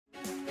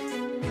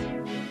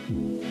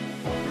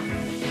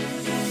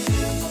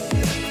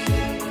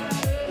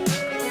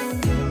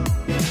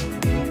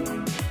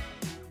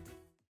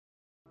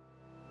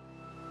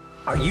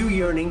Are you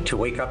yearning to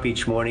wake up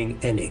each morning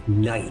and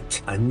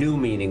ignite a new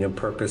meaning and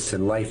purpose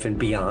in life and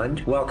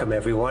beyond? Welcome,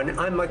 everyone.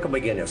 I'm Michael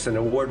McGinnis, an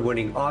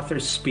award-winning author,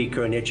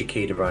 speaker, and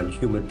educator on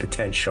human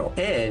potential,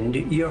 and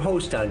your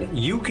host on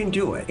You Can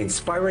Do It,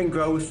 Inspiring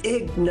Growth,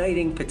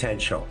 Igniting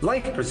Potential.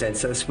 Life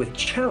presents us with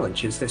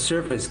challenges that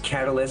serve as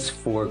catalysts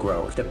for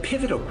growth. The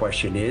pivotal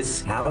question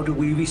is, how do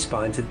we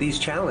respond to these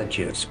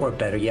challenges, or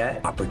better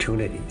yet,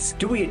 opportunities?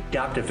 Do we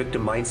adopt a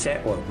victim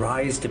mindset or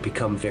rise to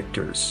become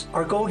victors?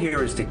 Our goal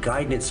here is to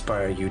guide and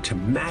inspire you to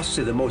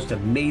master the most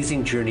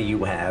amazing journey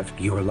you have,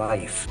 your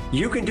life.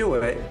 You Can Do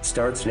It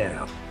starts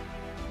now.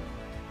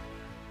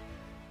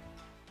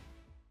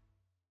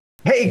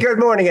 Hey, good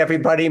morning,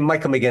 everybody.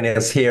 Michael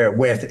McGinnis here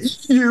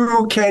with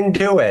You Can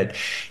Do It.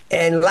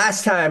 And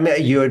last time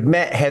you had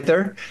met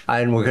Heather,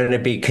 and we're going to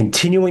be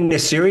continuing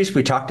this series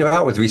we talked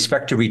about with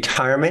respect to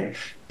retirement.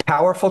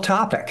 Powerful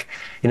topic,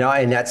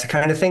 and that's the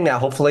kind of thing that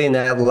hopefully in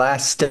that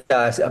last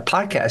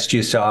podcast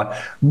you saw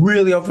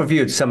really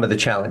overviewed some of the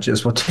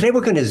challenges. Well, today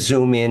we're going to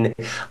zoom in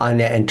on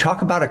that and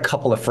talk about a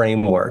couple of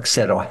frameworks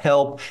that'll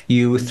help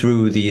you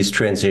through these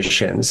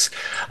transitions.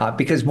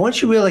 Because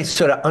once you really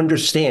sort of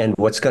understand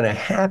what's going to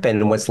happen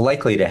and what's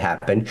likely to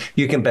happen,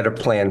 you can better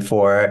plan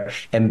for it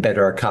and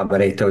better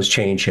accommodate those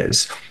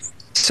changes.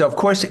 So, of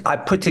course, I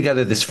put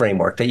together this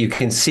framework that you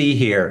can see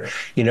here,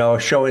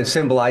 showing,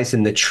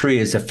 symbolizing the tree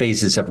as the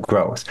phases of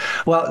growth.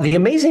 Well, the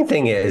amazing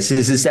thing is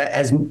that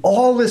as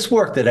all this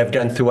work that I've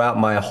done throughout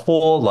my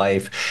whole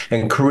life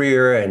and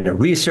career and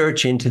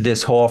research into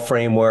this whole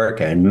framework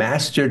and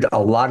mastered a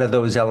lot of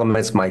those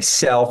elements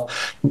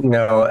myself,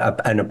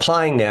 and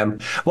applying them,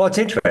 well, it's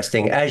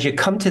interesting. As you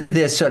come to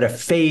this sort of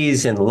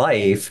phase in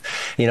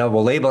life,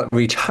 we'll label it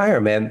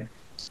retirement,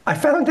 I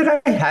found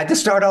that I had to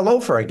start all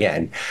over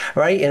again,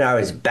 right? And I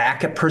was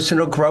back at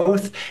personal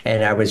growth,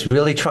 and I was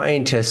really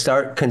trying to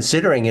start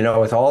considering,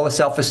 with all the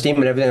self-esteem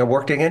and everything I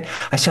worked again,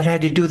 I sort of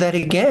had to do that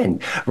again,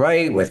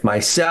 right? With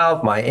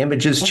myself, my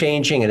images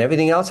changing and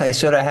everything else, I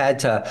sort of had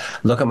to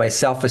look at my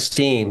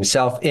self-esteem,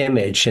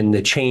 self-image, and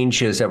the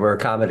changes that were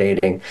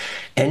accommodating.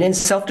 And then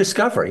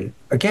self-discovery.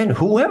 Again,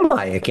 who am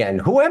I again?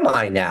 Who am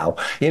I now?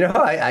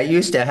 I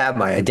used to have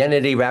my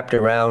identity wrapped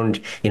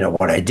around,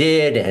 what I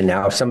did, and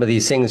now some of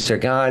these things are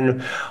gone.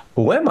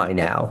 Who am I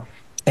now?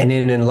 And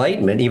in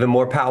enlightenment, even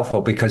more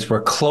powerful because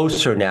we're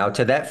closer now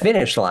to that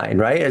finish line,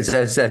 right?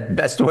 As the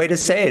best way to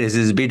say it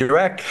is be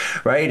direct,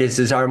 right?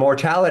 Is our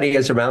mortality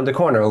is around the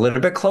corner, a little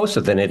bit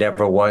closer than it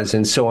ever was.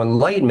 And so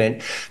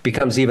enlightenment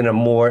becomes even a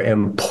more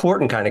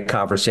important kind of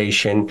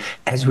conversation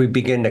as we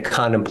begin to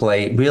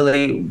contemplate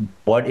really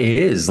what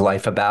is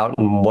life about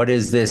and what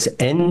is this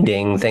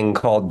ending thing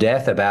called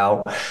death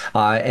about,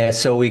 and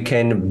so we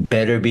can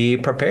better be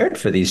prepared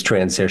for these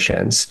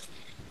transitions.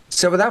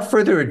 So without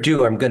further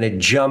ado, I'm going to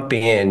jump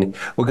in.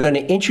 We're going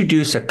to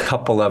introduce a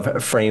couple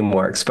of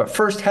frameworks. But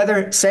first,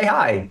 Heather, say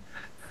hi.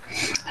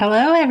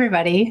 Hello,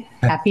 everybody.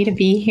 Happy to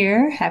be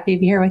here. Happy to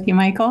be here with you,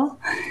 Michael.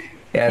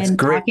 Yeah, it's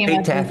great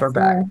to have her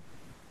back.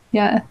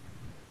 Yeah.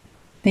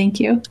 Thank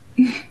you.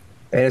 And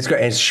it's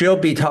great. And she'll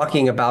be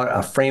talking about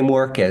a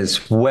framework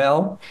as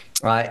well.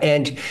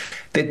 And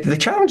the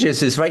challenge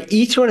is, right,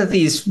 each one of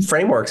these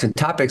frameworks and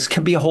topics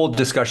can be a whole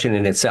discussion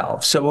in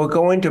itself. So we're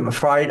going to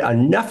provide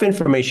enough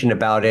information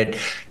about it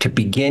to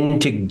begin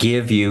to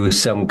give you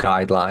some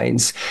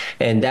guidelines.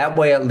 And that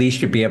way, at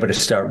least you'll be able to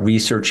start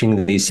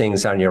researching these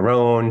things on your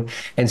own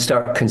and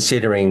start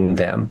considering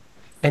them.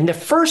 And the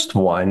first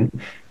one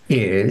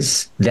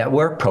is that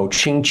we're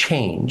approaching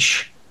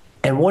change.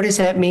 And what does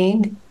that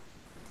mean?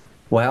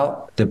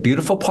 Well, the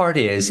beautiful part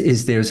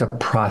is there's a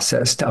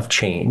process of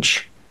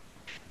change.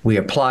 We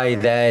apply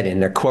that in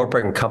the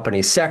corporate and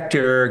company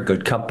sector.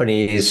 Good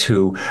companies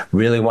who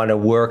really want to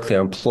work their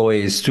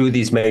employees through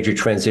these major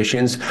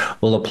transitions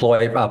will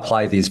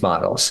apply these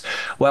models.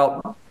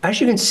 Well,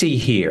 as you can see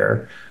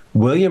here,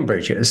 William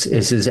Bridges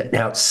is an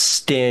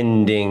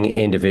outstanding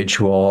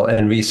individual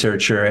and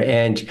researcher,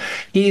 and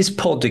he's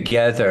pulled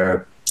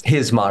together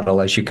his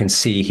model, as you can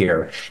see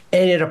here,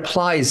 and it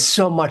applies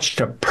so much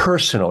to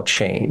personal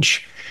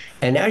change.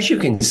 And as you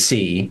can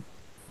see,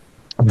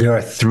 there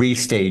are 3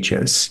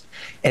 stages.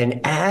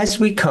 And as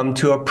we come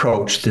to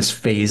approach this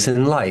phase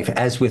in life,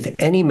 as with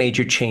any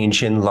major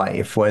change in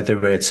life,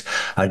 whether it's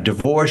a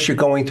divorce you're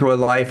going through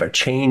in life, a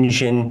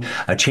change in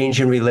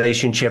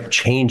relationship,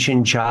 change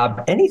in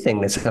job,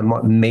 anything that's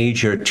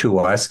major to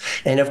us,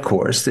 and of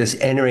course, this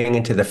entering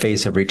into the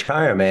phase of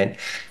retirement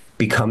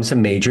becomes a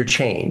major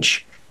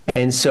change.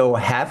 And so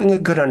having a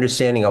good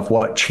understanding of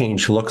what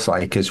change looks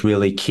like is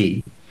really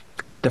key.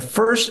 The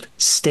first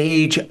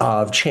stage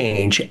of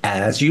change,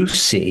 as you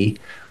see,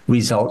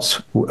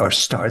 results or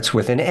starts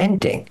with an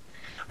ending,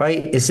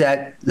 right, is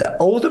that the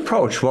old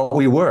approach, what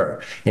we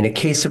were in a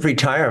case of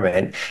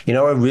retirement, it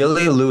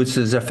really alludes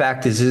to the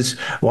fact is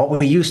what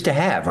we used to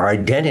have, our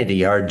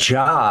identity, our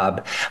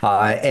job,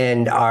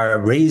 and our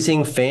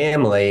raising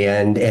family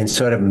and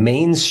sort of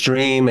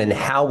mainstream and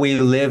how we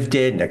lived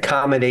it and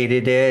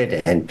accommodated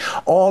it and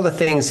all the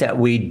things that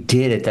we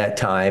did at that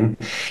time.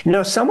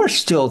 Some are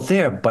still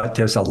there, but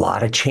there's a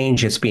lot of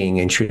changes being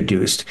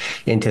introduced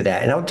into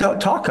that. And I'll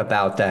talk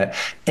about that.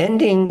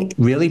 Ending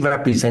really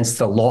represents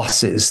the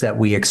losses that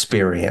we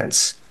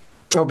experience.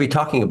 I'll be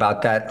talking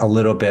about that a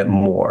little bit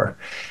more.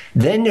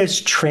 Then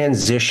there's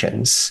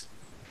transitions.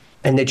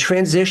 And the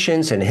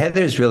transitions, and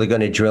Heather's really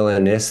going to drill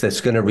in this,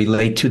 that's going to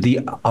relate to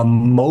the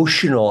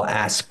emotional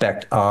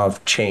aspect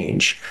of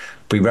change.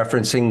 We're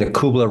referencing the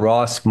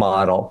Kubler-Ross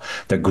model,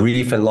 the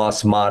grief and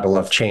loss model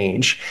of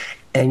change.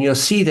 And you'll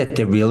see that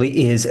there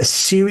really is a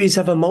series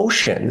of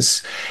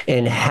emotions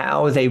and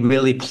how they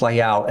really play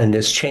out in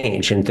this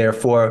change. And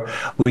therefore,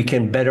 we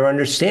can better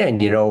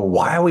understand,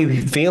 why are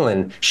we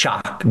feeling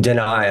shock,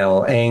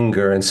 denial,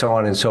 anger, and so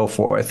on and so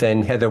forth.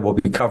 And Heather will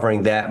be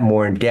covering that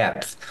more in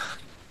depth.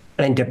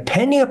 And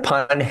depending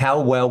upon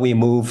how well we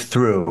move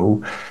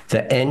through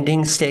the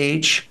ending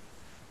stage,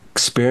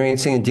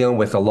 experiencing and dealing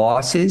with the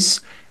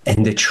losses,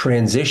 and the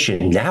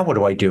transition. Now, what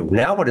do I do?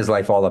 Now, what is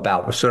life all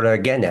about? We're sort of,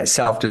 again, that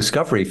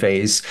self-discovery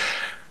phase.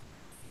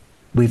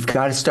 We've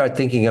got to start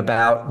thinking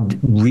about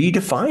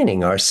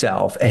redefining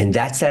ourselves. And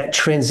that's that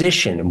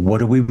transition. What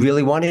do we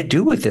really want to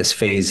do with this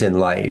phase in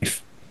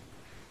life?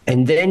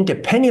 And then,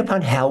 depending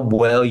upon how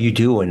well you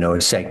do in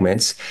those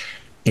segments,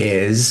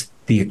 is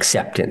the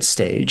acceptance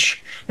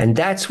stage. And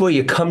that's where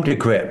you come to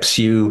grips.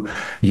 You're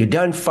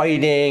done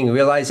fighting, you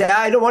realize,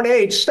 I don't want to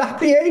age. Stop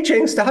the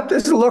aging, stop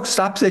this look,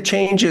 stop the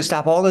changes,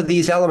 stop all of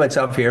these elements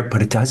up here.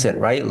 But it doesn't,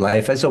 right?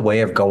 Life has a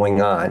way of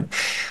going on.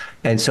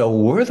 And so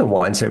we're the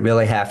ones that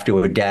really have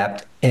to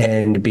adapt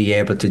and be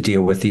able to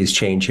deal with these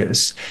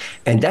changes.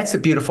 And that's the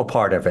beautiful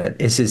part of it,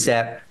 is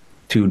that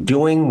through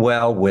doing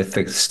well with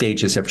the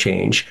stages of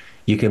change,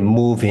 you can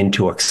move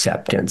into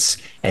acceptance.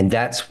 And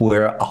that's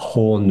where a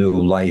whole new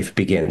life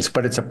begins.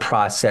 But it's a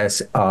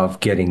process of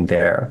getting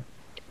there.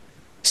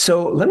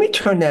 So let me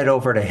turn that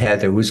over to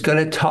Heather, who's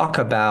going to talk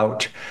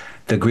about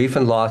the grief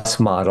and loss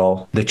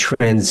model, the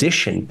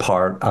transition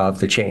part of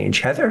the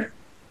change. Heather?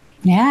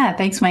 Yeah,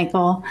 thanks,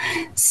 Michael.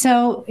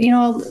 So,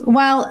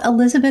 while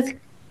Elizabeth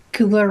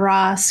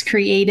Kubler-Ross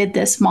created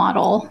this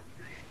model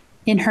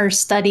in her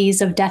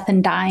studies of death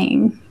and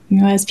dying,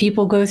 as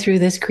people go through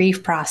this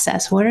grief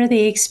process, what are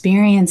they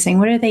experiencing?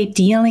 What are they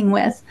dealing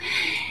with?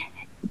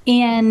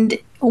 And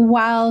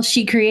while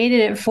she created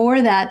it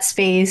for that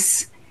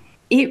space,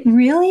 it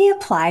really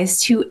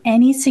applies to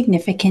any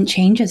significant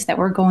changes that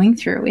we're going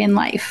through in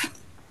life,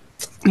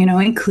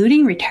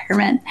 including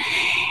retirement.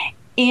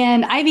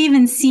 And I've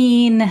even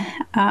seen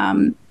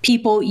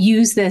people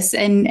use this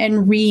and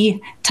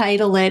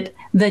retitle it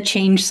the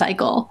change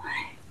cycle.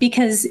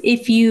 Because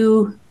if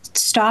you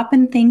stop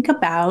and think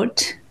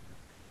about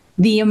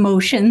the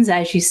emotions,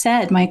 as you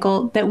said,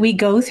 Michael, that we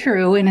go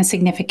through in a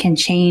significant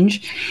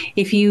change,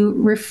 if you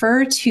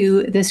refer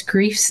to this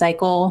grief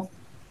cycle,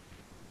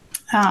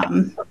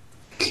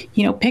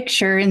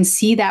 picture and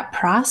see that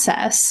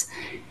process,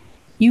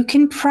 you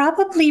can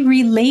probably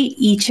relate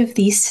each of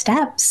these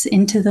steps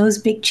into those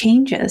big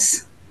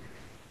changes.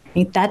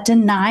 Right? That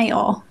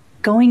denial,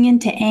 going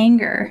into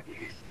anger,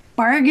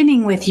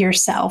 bargaining with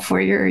yourself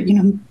where you're,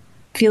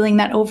 feeling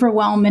that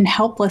overwhelm and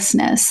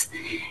helplessness.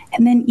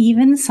 And then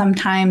even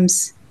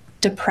sometimes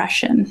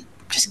depression,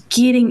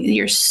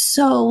 you're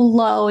so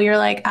low, you're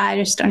like, I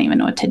just don't even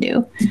know what to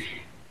do.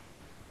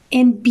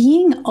 And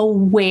being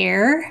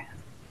aware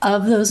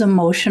of those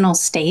emotional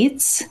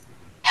states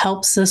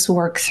helps us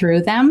work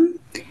through them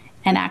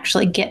and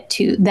actually get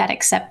to that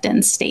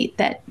acceptance state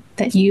that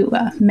you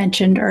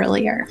mentioned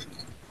earlier.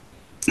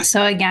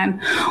 So again,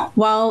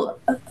 while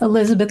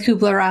Elizabeth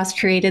Kubler-Ross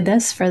created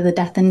this for the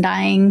death and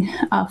dying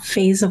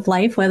phase of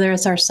life, whether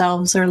it's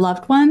ourselves or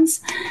loved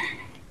ones,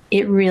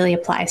 it really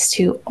applies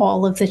to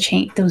all of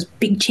those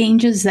big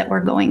changes that we're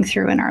going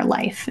through in our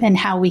life and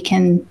how we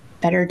can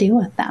better deal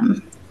with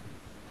them.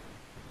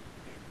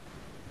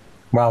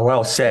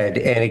 Well said.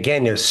 And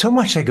again, there's so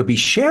much that could be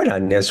shared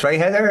on this, right,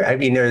 Heather? I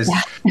mean,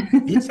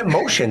 these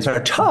emotions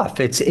are tough.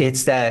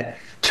 It's that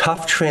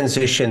tough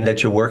transition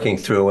that you're working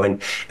through.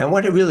 And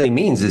what it really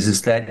means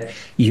is that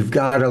you've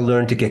got to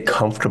learn to get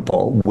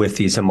comfortable with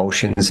these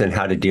emotions and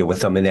how to deal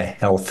with them in a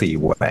healthy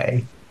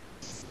way.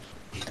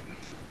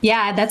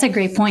 Yeah, that's a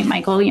great point,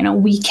 Michael.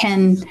 We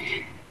can,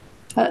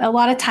 a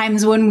lot of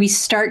times when we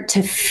start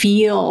to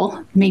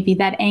feel maybe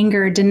that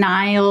anger,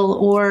 denial,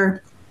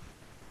 or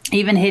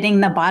even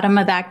hitting the bottom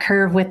of that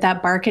curve with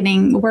that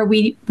bargaining where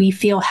we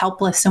feel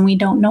helpless and we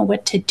don't know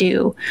what to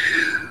do,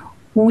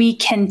 we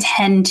can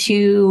tend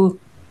to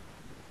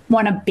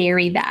want to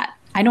bury that.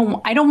 I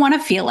don't want to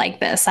feel like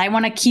this. I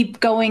want to keep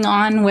going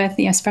on with,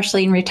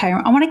 especially in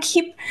retirement, I want to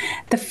keep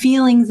the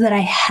feelings that I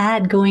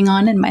had going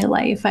on in my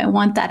life. I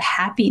want that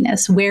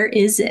happiness. Where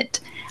is it?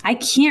 I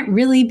can't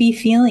really be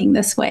feeling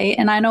this way.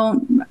 And I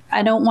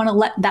I don't want to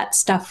let that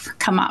stuff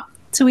come up.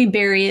 So we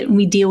bury it and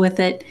we deal with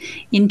it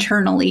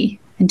internally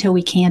until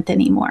we can't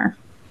anymore.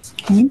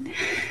 Right?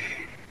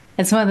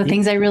 That's one of the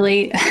things I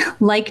really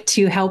like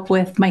to help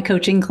with my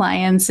coaching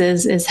clients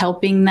is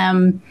helping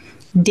them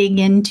dig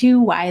into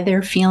why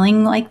they're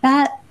feeling like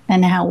that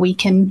and how we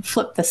can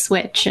flip the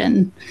switch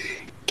and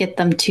get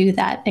them to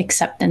that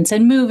acceptance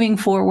and moving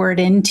forward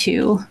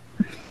into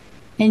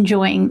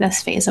enjoying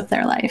this phase of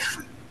their life.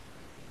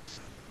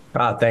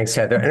 Thanks,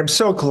 Heather. And I'm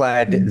so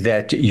glad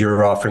that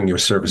you're offering your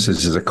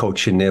services as a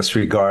coach in this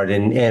regard.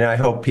 And I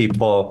hope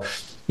people,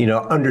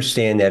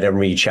 understand that and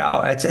reach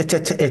out.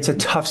 It's a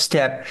tough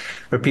step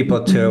for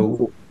people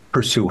to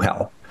pursue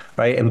help.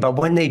 Right. But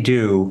when they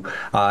do,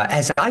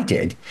 as I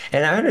did,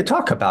 and I'm going to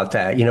talk about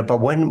that, but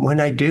when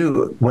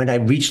I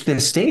reached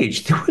this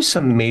stage, there were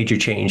some major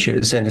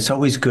changes. And it's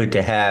always good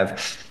to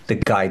have the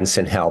guidance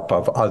and help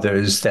of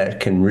others that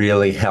can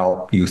really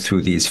help you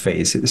through these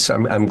phases. So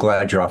I'm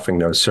glad you're offering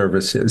those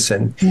services.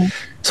 And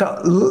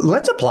so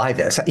let's apply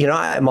this. I'm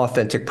an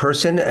authentic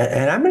person,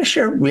 and I'm going to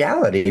share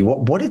reality.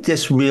 What did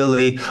this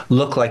really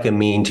look like and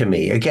mean to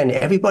me? Again,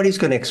 everybody's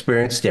going to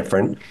experience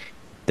different.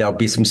 There'll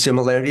be some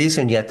similarities,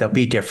 and yet there'll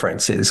be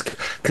differences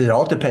because it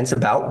all depends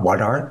about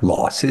what our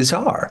losses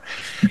are.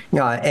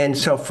 And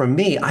so for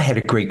me, I had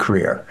a great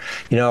career.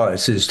 I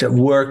was just at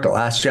work, the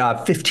last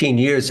job, 15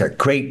 years at a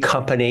great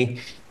company.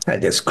 I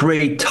had this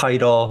great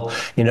title.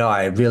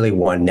 I really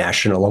won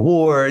national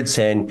awards.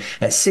 And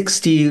at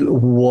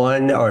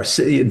 61,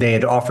 they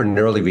had offered an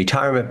early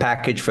retirement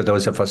package for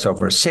those of us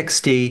over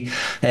 60.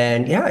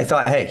 And I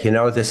thought, hey,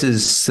 this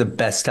is the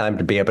best time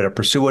to be able to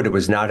pursue it. It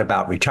was not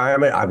about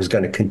retirement. I was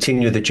going to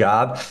continue the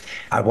job.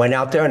 I went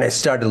out there and I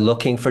started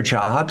looking for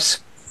jobs.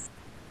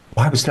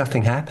 Why was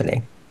nothing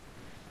happening?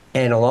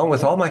 And along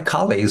with all my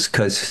colleagues,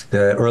 because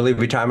the early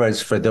retirement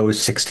is for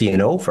those 60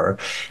 and over,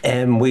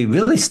 and we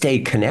really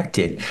stayed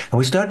connected. And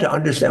we started to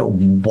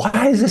understand,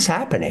 why is this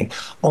happening?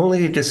 Only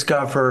to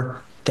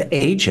discover the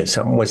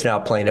ageism was now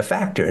playing a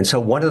factor. And so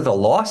one of the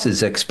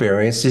losses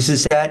experienced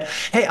is that,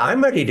 hey,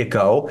 I'm ready to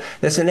go,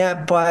 this and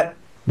that, but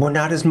we're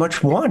not as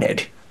much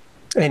wanted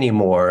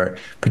anymore,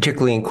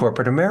 particularly in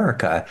corporate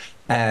America,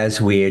 as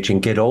we age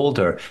and get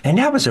older. And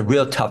that was a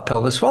real tough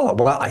pill to swallow.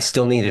 Well, I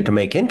still needed to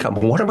make income.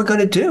 What am I going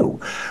to do?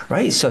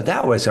 Right? So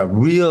that was a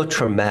real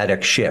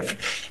traumatic shift.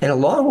 And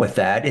along with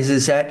that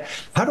is that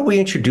how do we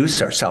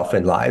introduce ourselves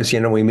in lives?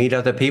 We meet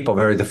other people.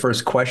 The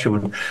first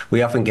question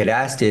we often get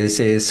asked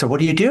is, so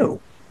what do you do?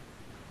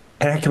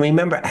 And I can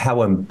remember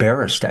how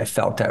embarrassed I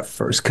felt at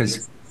first,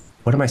 because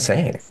what am I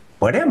saying?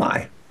 What am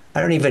I? I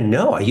don't even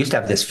know. I used to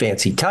have this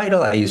fancy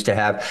title. I used to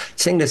have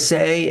thing to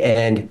say,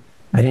 and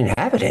I didn't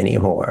have it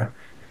anymore.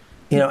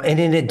 And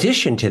in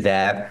addition to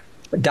that,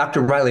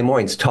 Dr. Riley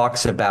Moynes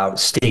talks about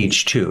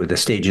stage 2, the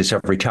stages of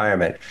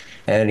retirement,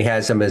 and he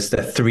has them as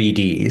the 3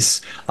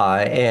 Ds,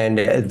 and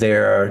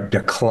they're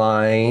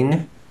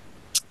decline,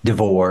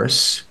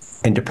 divorce,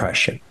 and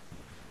depression.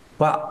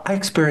 Well, I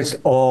experienced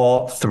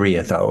all 3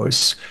 of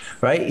those,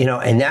 right?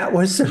 And that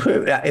was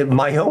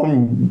my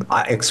own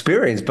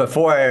experience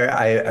before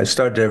I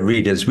started to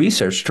read his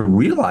research to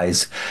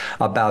realize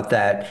about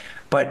that.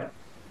 But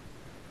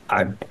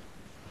I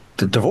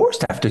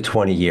divorced after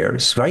 20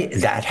 years, right?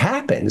 That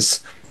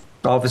happens.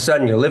 All of a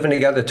sudden, you're living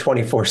together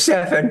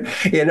 24/7,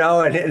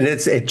 and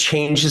it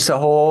changes the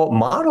whole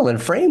model and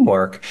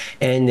framework.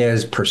 And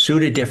there's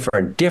pursuit of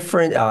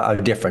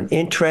different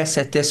interests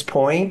at this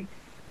point.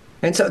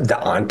 And so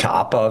on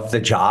top of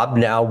the job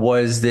now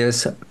was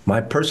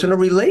my personal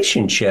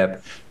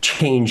relationship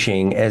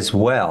changing as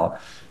well.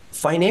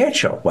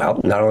 Financial, well,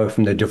 not only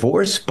from the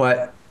divorce,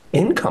 but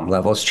income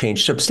levels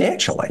changed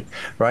substantially,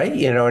 right?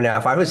 Now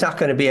if I was not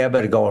going to be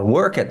able to go and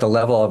work at the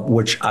level of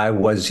which I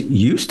was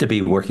used to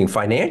be working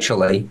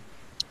financially,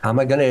 how am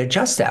I going to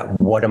adjust that?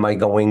 What am I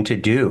going to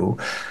do?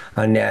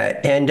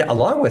 And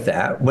along with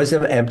that was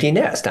an empty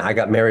nest. Now, I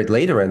got married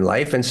later in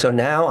life. And so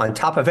now on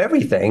top of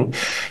everything,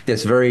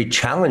 this very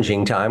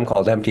challenging time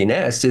called empty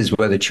nest is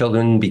where the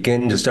children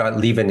begin to start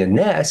leaving the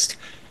nest.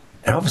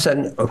 And all of a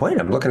sudden, wait,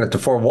 I'm looking at the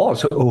 4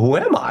 walls. Who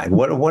am I?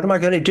 What am I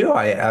going to do?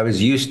 I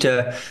was used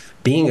to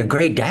being a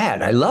great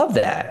dad. I love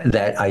that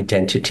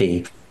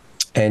identity.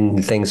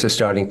 And things are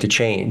starting to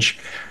change.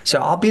 So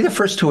I'll be the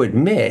first to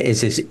admit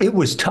is it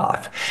was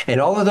tough. And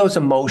all of those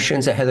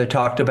emotions that Heather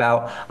talked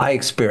about, I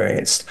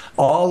experienced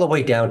all the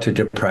way down to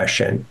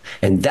depression.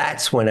 And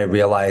that's when I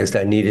realized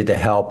I needed the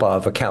help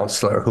of a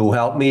counselor who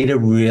helped me to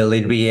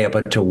really be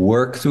able to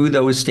work through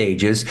those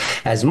stages.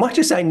 As much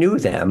as I knew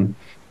them,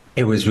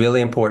 it was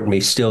really important to me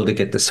still to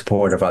get the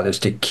support of others,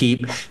 to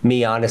keep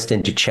me honest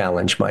and to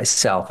challenge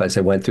myself as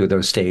I went through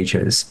those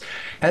stages.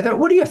 Heather,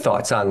 what are your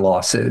thoughts on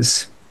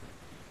losses?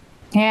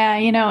 Yeah,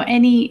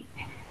 any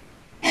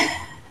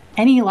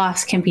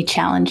loss can be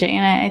challenging.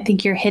 And I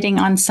think you're hitting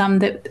on some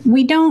that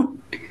we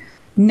don't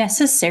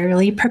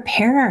necessarily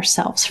prepare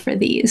ourselves for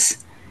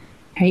these.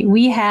 Right?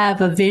 We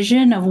have a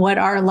vision of what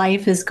our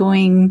life is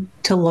going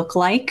to look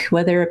like,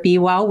 whether it be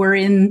while we're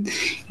in,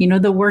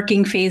 the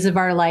working phase of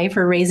our life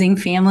or raising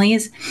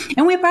families.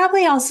 And we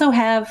probably also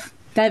have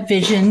that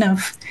vision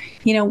of,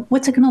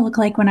 what's it going to look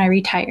like when I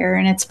retire?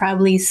 And it's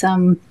probably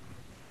some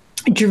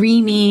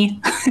dreamy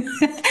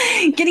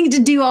getting to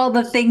do all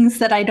the things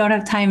that I don't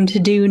have time to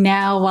do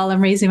now while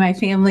I'm raising my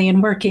family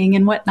and working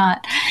and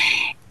whatnot.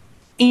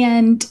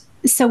 And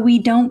so we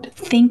don't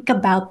think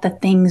about the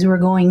things we're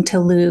going to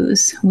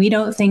lose. We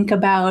don't think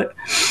about,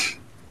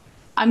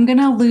 I'm going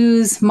to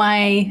lose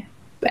my,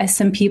 as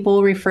some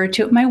people refer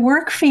to it, my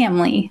work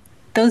family.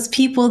 Those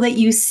people that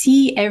you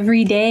see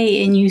every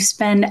day and you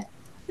spend,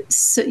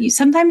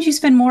 sometimes you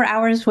spend more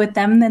hours with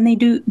them than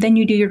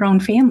you do your own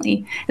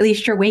family, at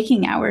least your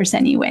waking hours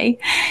anyway.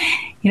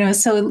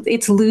 So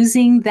it's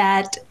losing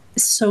that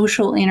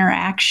social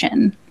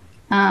interaction.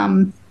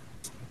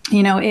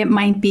 It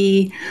might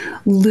be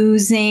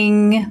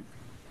losing,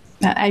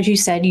 as you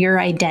said, your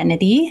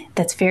identity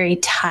that's very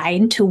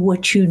tied to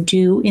what you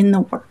do in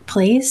the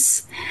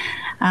workplace.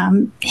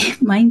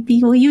 It might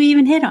be, well, you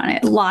even hit on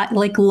it,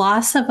 like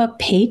loss of a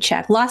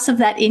paycheck, loss of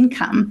that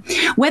income,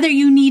 whether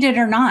you need it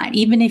or not,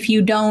 even if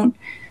you don't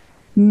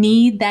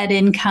need that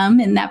income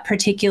in that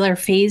particular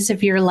phase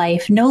of your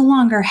life, no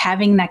longer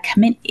having that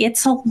commitment,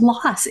 it's a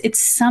loss. It's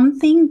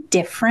something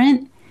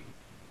different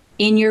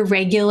in your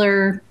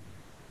regular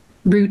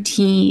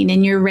routine,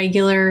 in your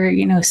regular,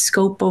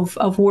 scope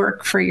of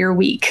work for your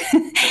week.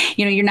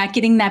 You're not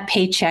getting that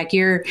paycheck.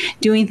 You're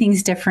doing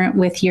things different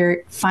with your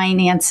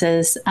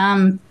finances.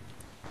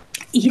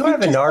 You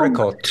have an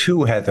article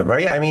too, Heather,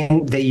 right? I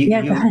mean,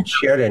 you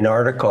shared an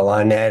article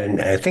on that,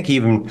 and I think you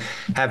even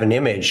have an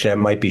image that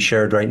might be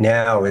shared right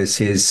now. Is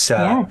his?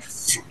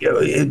 Yes.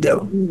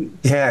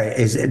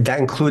 Is that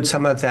include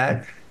some of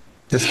that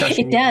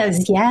discussion? It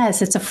does.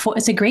 Yes,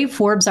 it's a great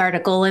Forbes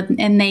article,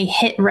 and they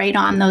hit right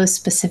on those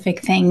specific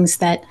things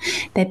that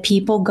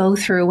people go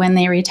through when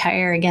they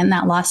retire. Again,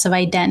 that loss of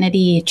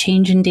identity,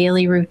 change in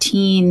daily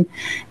routine,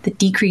 the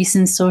decrease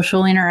in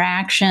social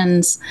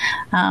interactions.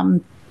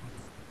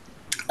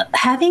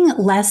 Having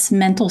less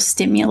mental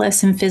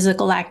stimulus and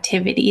physical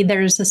activity.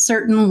 There's a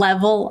certain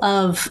level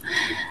of,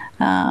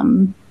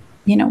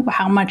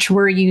 how much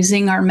we're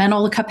using our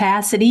mental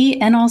capacity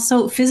and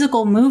also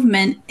physical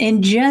movement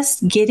and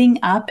just getting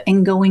up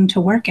and going to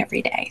work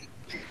every day.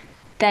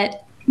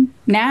 That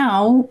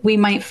now we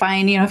might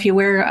find, if you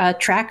wear a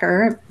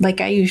tracker like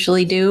I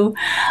usually do,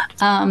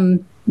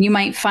 you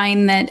might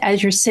find that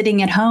as you're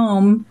sitting at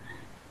home,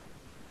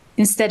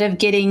 instead of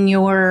getting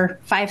your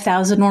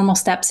 5,000 normal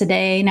steps a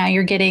day, now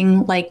you're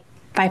getting like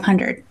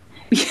 500.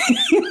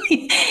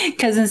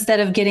 Because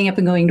instead of getting up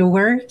and going to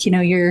work,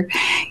 you're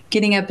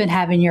getting up and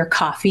having your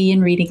coffee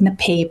and reading the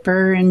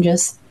paper and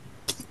just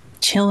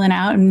chilling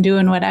out and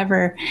doing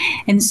whatever.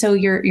 And so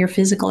your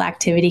physical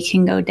activity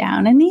can go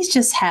down. And these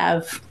just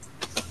have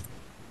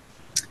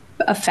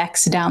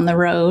effects down the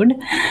road.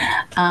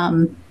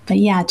 But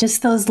yeah,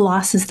 just those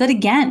losses that,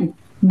 again,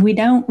 we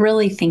don't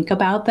really think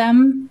about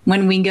them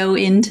when we go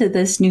into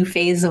this new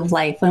phase of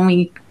life, when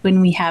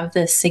we have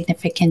this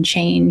significant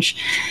change.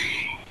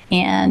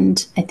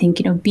 And I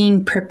think,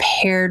 being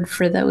prepared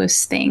for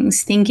those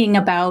things, thinking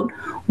about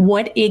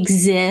what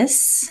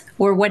exists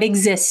or what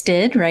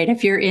existed, right?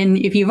 If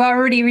you've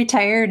already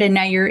retired and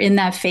now you're in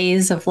that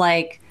phase of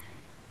like,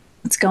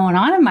 what's going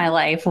on in my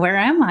life? Where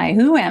am I?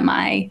 Who am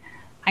I?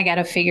 I got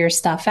to figure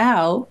stuff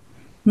out.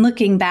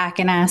 Looking back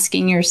and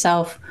asking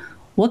yourself,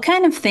 what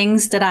kind of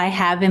things did I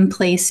have in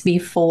place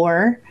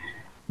before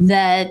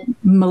that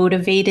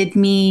motivated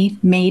me,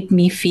 made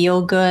me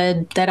feel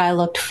good, that I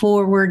looked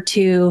forward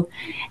to,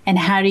 and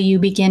how do you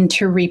begin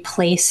to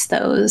replace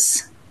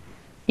those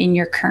in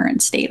your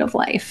current state of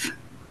life?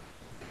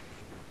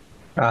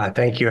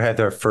 Thank you,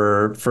 Heather,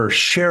 for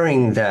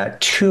sharing that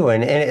too.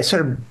 And it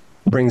sort of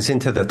brings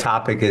into the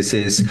topic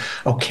is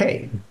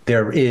okay,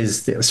 there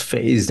is this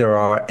phase, there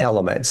are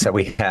elements that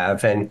we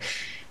have.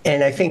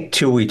 And I think,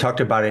 too, we talked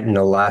about it in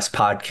the last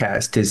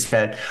podcast, is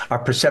that our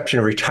perception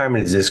of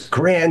retirement is this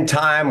grand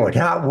time, we're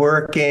not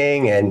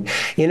working. And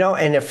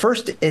at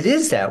first it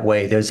is that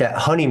way. There's that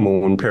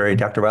honeymoon period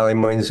Dr. Riley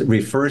Moynes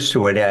refers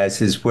to it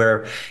as, is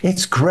where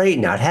it's great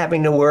not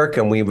having to work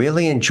and we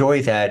really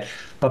enjoy that.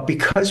 But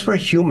because we're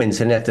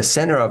humans and at the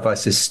center of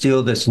us is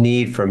still this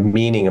need for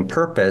meaning and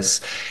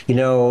purpose,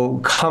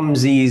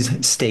 comes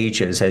these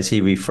stages, as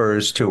he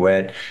refers to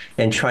it,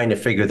 and trying to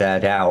figure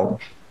that out.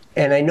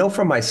 And I know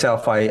for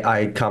myself,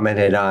 I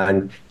commented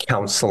on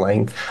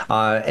counseling,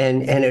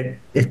 and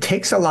it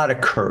takes a lot of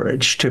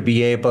courage to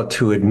be able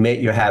to admit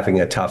you're having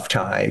a tough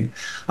time.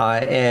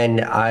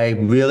 And I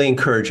really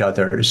encourage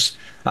others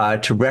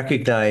to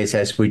recognize,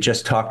 as we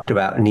just talked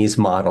about in these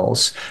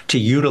models, to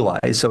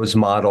utilize those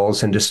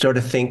models and to start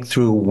to think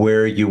through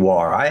where you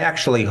are. I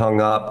actually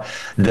hung up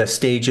the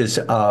stages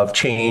of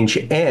change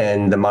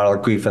and the model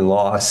of grief and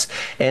loss,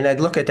 and I'd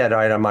look at that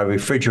right on my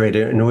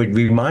refrigerator, and it would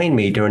remind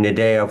me during the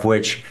day of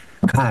which,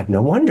 God,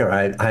 no wonder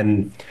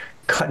I'm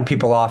cutting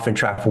people off in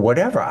traffic,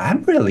 whatever.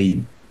 I'm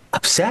really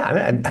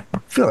upset. I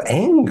feel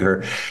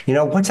anger.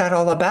 What's that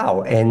all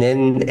about? And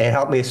then it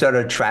helped me sort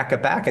of track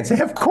it back and say,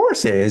 of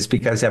course it is,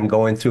 because I'm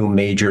going through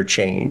major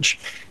change.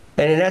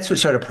 And that's what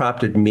sort of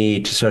prompted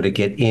me to sort of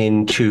get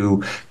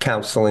into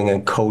counseling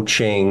and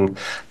coaching,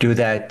 do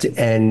that.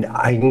 And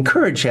I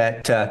encourage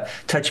that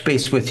touch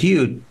base with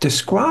you.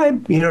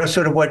 Describe,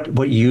 sort of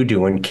what you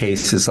do in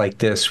cases like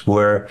this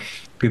where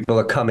people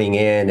are coming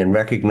in and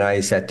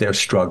recognize that they're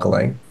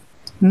struggling.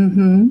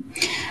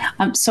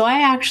 So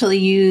I actually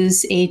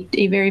use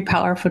a very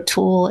powerful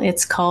tool.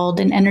 It's called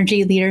an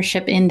Energy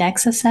Leadership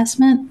Index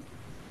Assessment.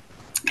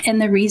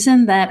 And the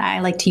reason that I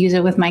like to use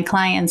it with my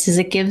clients is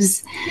it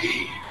gives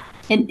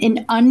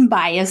an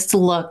unbiased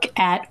look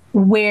at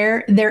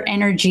where their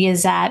energy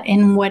is at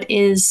and what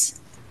is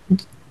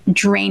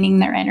draining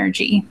their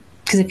energy.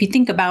 Because if you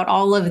think about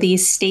all of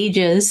these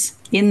stages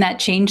in that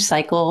change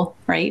cycle,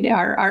 right,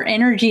 our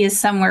energy is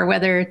somewhere,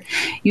 whether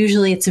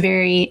usually it's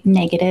very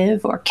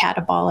negative or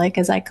catabolic,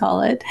 as I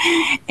call it.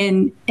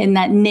 And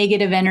that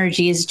negative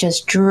energy is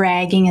just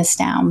dragging us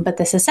down. But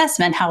this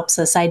assessment helps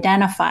us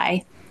identify,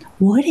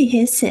 what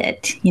is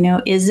it?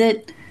 Is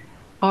it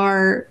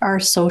our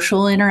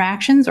social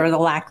interactions or the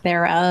lack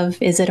thereof?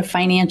 Is it a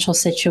financial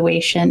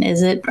situation?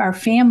 Is it our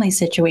family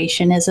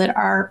situation? Is it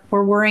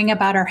we're worrying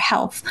about our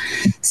health?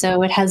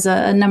 So it has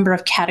a number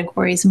of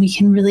categories, and we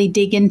can really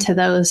dig into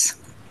those.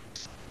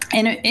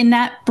 And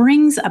that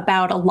brings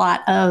about a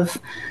lot of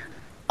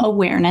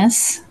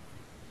awareness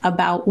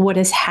about what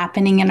is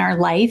happening in our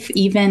life,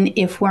 even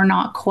if we're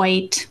not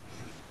quite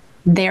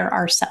there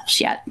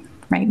ourselves yet.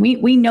 Right.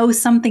 We know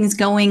something's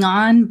going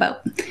on,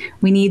 but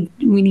we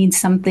need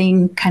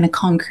something kind of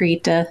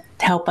concrete to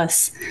help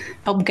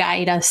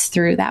guide us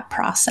through that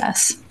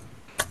process.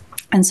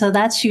 And so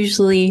that's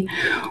usually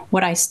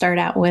what I start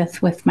out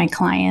with my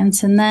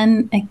clients. And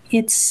then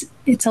it's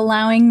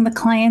allowing the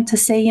client to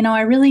say,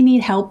 I really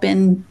need help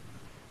in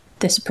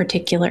this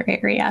particular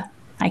area.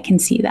 I can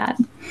see that.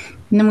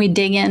 And then we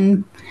dig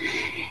in.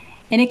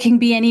 And it can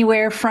be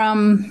anywhere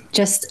from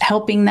just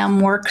helping them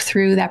work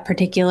through that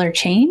particular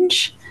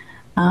change,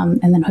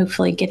 and then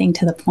hopefully getting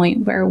to the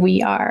point where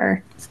we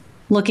are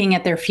looking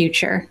at their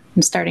future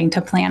and starting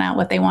to plan out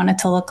what they want it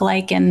to look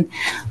like and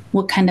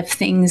what kind of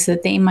things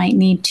that they might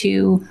need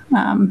to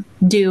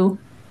do,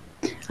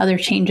 other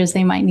changes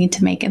they might need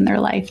to make in their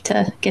life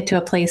to get to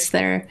a place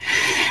they're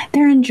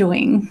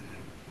enjoying.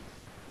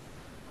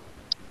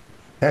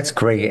 That's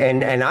great.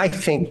 And I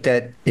think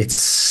that it's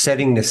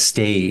setting the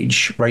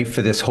stage, right,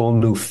 for this whole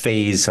new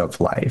phase of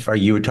life. Or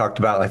you had talked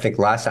about, I think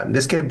last time,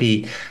 this could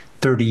be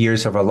 30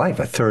 years of our life,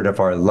 a third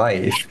of our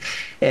life.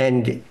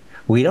 And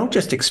we don't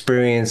just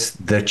experience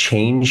the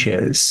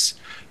changes,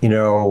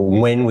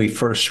 when we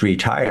first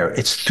retire.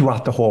 It's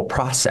throughout the whole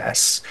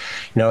process.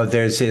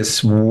 There's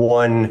this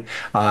one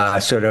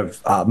sort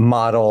of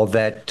model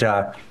that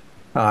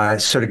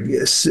sort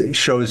of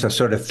shows a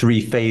sort of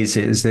three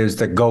phases. There's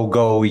the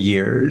go-go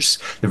years,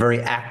 the very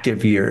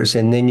active years,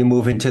 and then you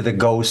move into the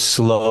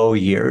go-slow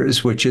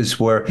years, which is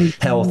where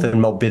health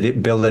and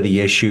mobility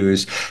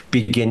issues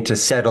begin to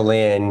settle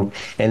in,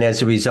 and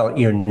as a result,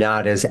 you're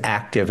not as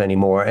active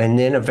anymore. And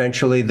then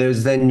eventually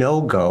there's the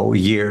no-go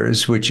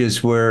years, which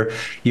is where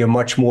you're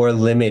much more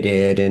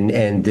limited,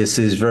 and this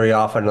is very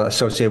often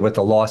associated with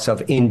the loss of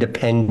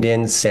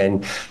independence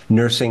and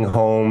nursing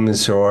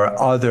homes or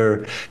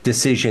other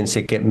decisions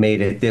that get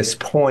made at this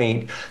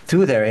point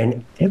through there.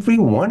 And every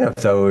one of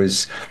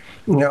those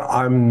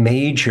are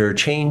major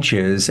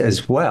changes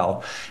as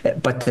well.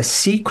 But the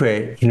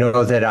secret,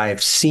 that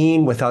I've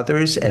seen with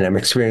others and I'm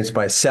experienced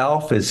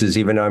myself, is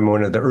even I'm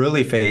one of the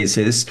early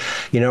phases,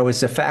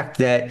 is the fact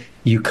that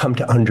you come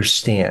to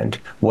understand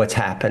what's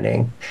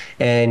happening.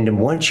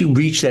 And once you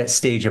reach that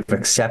stage of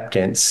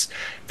acceptance,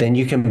 then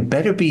you can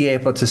better be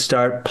able to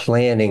start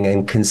planning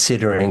and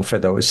considering for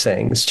those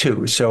things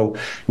too. So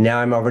now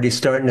I'm already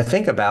starting to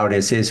think about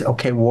is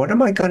okay, what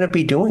am I going to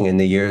be doing in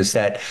the years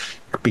that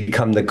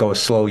become the go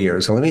slow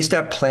years? So let me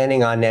start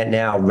planning on that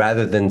now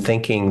rather than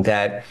thinking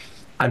that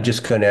I'm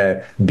just going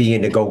to be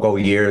in the go-go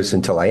years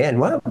until I end.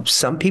 Well,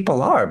 some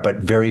people are, but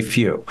very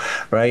few,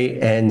 right?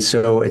 And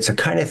so it's a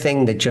kind of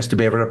thing that just to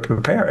be able to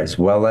prepare, as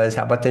well as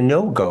how about the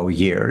no-go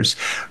years?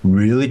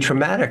 Really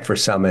traumatic for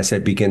some as they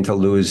begin to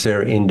lose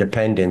their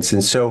independence.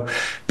 And so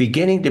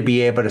beginning to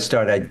be able to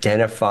start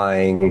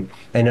identifying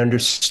and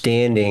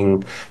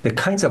understanding the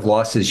kinds of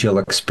losses you'll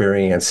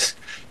experience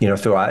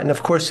throughout. And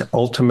of course,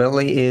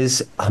 ultimately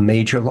is a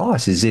major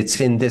loss.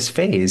 It's in this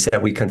phase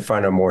that we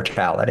confront our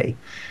mortality.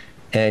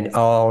 And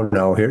oh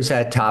no, here's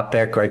that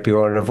topic, right?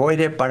 People want to avoid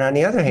it. But on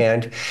the other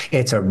hand,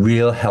 it's a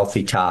real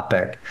healthy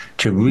topic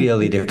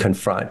to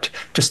confront,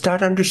 to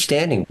start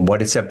understanding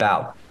what it's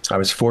about. I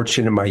was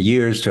fortunate in my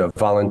years to have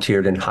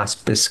volunteered in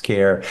hospice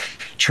care,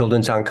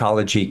 children's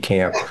oncology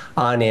camp,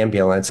 on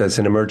ambulance as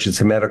an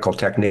emergency medical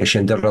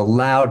technician that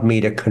allowed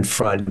me to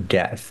confront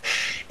death.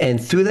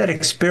 And through that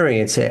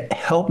experience, it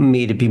helped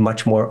me to be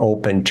much more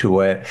open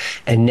to it.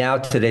 And now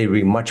today,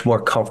 we're much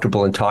more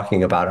comfortable in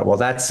talking about it. Well,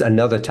 that's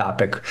another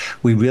topic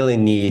we really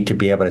need to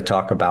be able to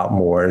talk about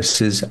more,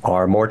 is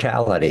our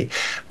mortality,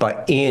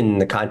 but in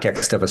the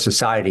context of a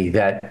society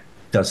that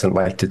doesn't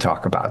like to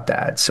talk about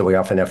that. So we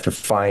often have to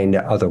find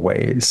other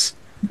ways.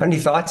 Any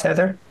thoughts,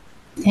 Heather?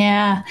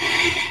 Yeah.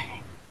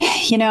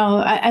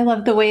 I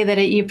love the way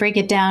that you break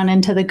it down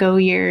into the go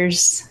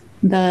years,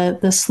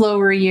 the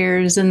slower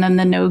years, and then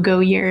the no-go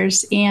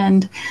years.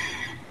 And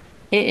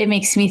it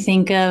makes me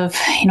think of,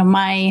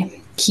 my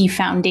key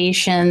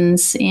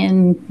foundations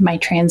in my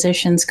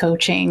transitions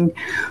coaching,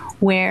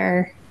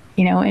 where,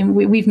 and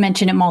we've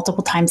mentioned it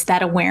multiple times,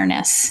 that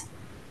awareness.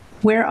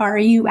 Where are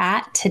you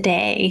at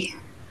today?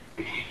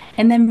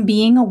 And then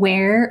being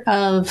aware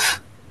of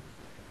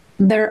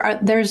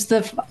there's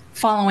the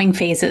following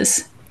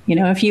phases.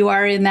 If you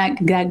are in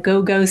that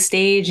go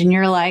stage and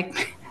you're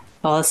like,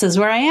 well, this is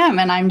where I am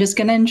and I'm just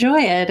going to enjoy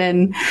it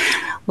and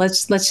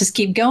let's just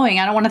keep going.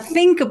 I don't want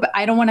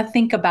to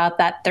think about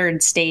that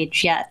third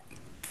stage yet.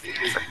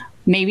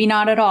 Maybe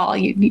not at all.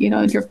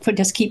 You're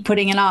just keep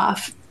putting it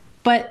off.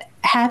 But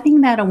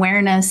having that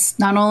awareness,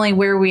 not only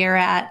where we are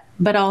at,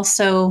 but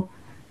also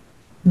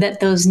that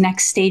those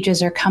next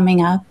stages are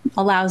coming up,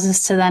 allows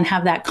us to then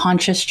have that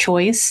conscious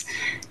choice.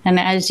 And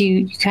as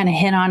you kind of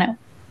hit on it,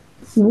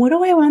 what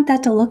do I want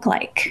that to look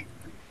like?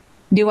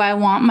 Do I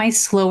want my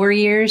slower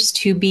years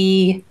to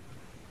be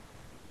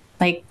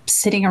like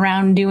sitting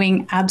around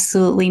doing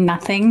absolutely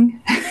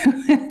nothing?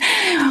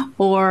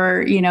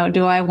 Or,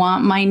 do I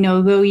want my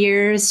no-go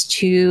years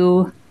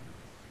to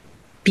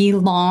be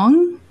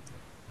long?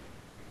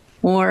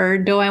 Or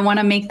do I want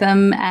to make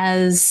them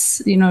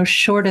as,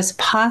 short as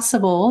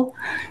possible?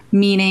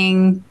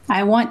 Meaning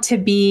I want to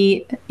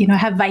be,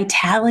 have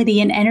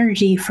vitality and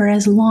energy for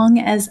as long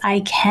as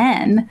I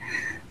can.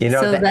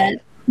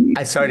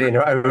 I started,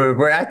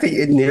 we're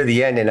near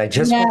the end, and I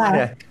just want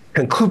to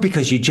conclude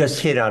because you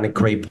just hit on a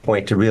great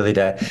point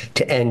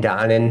to end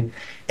on. And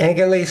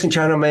again, ladies and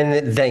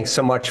gentlemen, thanks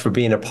so much for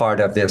being a part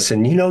of this.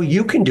 And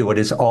You Can Do It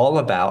is all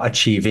about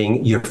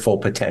achieving your full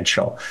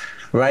potential,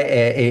 right?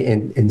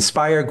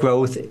 Inspire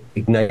growth,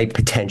 ignite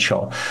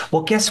potential.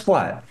 Well, guess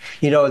what?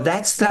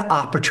 That's the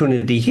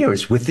opportunity here.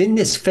 Is within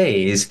this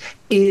phase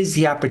is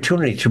the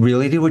opportunity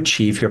to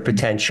achieve your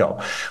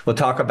potential. We'll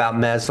talk about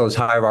Maslow's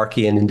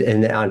hierarchy,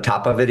 and on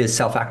top of it is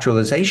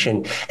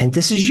self-actualization. And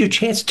this is your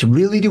chance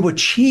to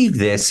achieve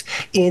this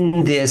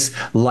in this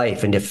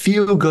life and to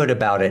feel good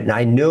about it. And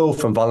I know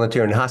from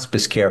volunteer and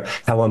hospice care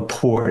how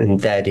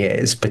important that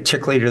is,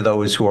 particularly to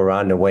those who are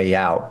on the way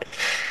out.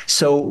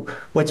 So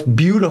what's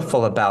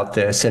beautiful about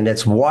this, and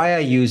that's why I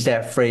use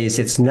that phrase,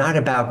 it's not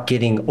about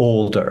getting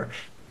older.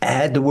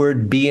 Add the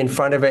word be in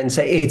front of it and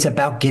say it's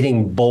about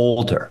getting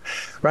bolder,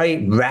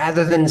 right?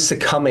 Rather than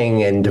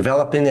succumbing and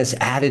developing this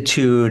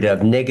attitude of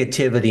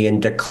negativity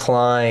and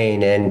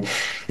decline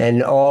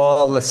and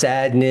all the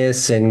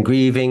sadness and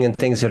grieving and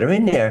things that are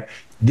in there,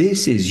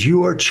 this is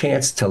your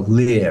chance to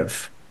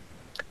live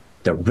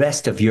the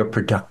rest of your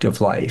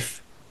productive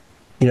life.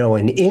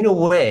 And in a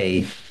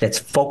way that's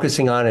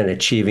focusing on and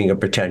achieving a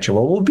potential.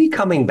 Well, we'll be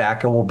coming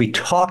back and we'll be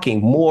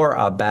talking more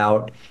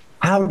about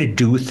how to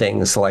do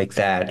things like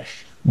that.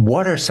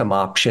 What are some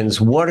options?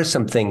 What are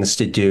some things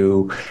to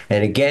do?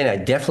 And again, I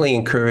definitely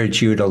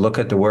encourage you to look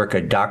at the work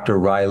of Dr.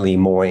 Riley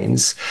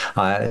Moynes,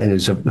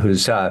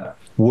 whose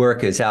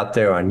work is out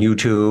there on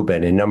YouTube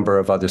and a number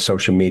of other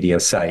social media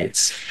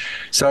sites.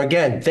 So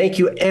again, thank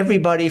you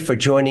everybody for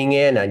joining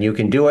in on You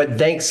Can Do It.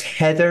 Thanks,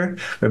 Heather,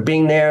 for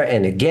being there.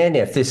 And again,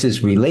 if this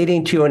is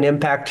relating to an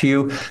impact to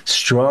you,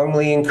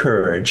 strongly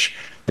encourage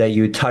that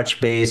you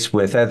touch base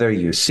with Heather.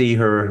 You see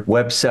her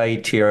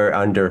website here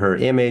under her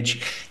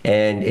image,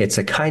 and it's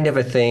a kind of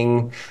a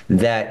thing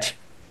that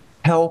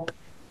help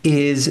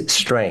is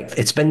strength.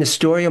 It's been the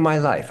story of my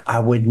life. I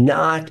would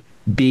not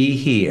be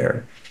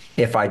here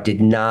if I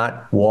did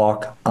not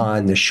walk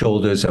on the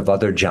shoulders of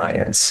other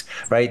giants,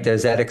 right?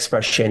 There's that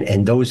expression,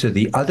 and those are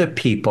the other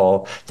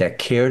people that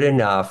cared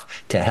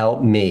enough to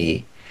help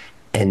me,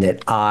 and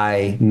that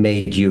I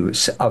made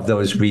use of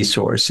those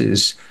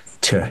resources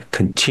to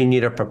continue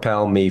to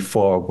propel me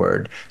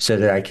forward so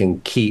that I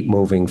can keep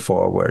moving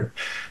forward.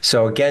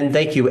 So again,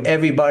 thank you,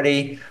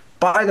 everybody.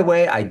 By the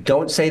way, I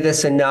don't say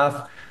this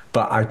enough,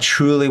 but I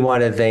truly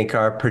want to thank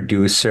our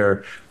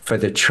producer for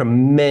the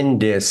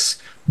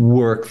tremendous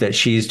work that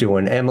she's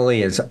doing.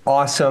 Emily is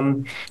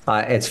awesome.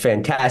 It's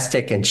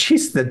fantastic. And she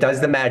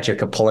does the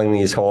magic of pulling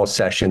these whole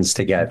sessions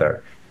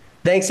together.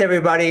 Thanks,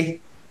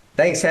 everybody.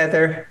 Thanks,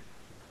 Heather.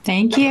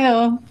 Thank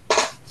you.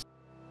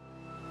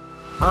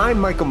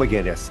 I'm Michael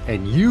McGinnis,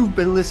 and you've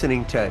been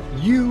listening to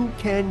You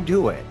Can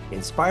Do It,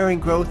 Inspiring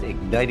Growth,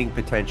 Igniting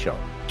Potential.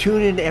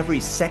 Tune in every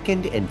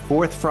second and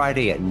fourth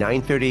Friday at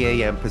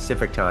 9:30 a.m.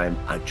 Pacific Time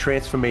on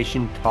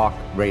Transformation Talk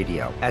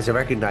Radio. As a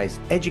recognized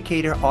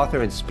educator,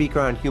 author, and speaker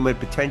on human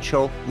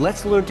potential,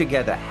 let's learn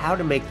together how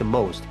to make the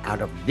most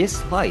out of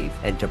this life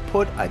and to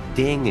put a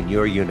ding in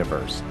your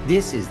universe.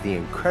 This is the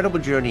incredible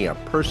journey of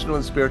personal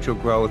and spiritual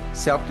growth,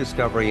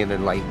 self-discovery, and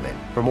enlightenment.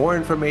 For more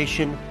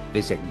information,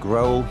 visit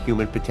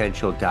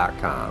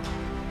growhumanpotential.com.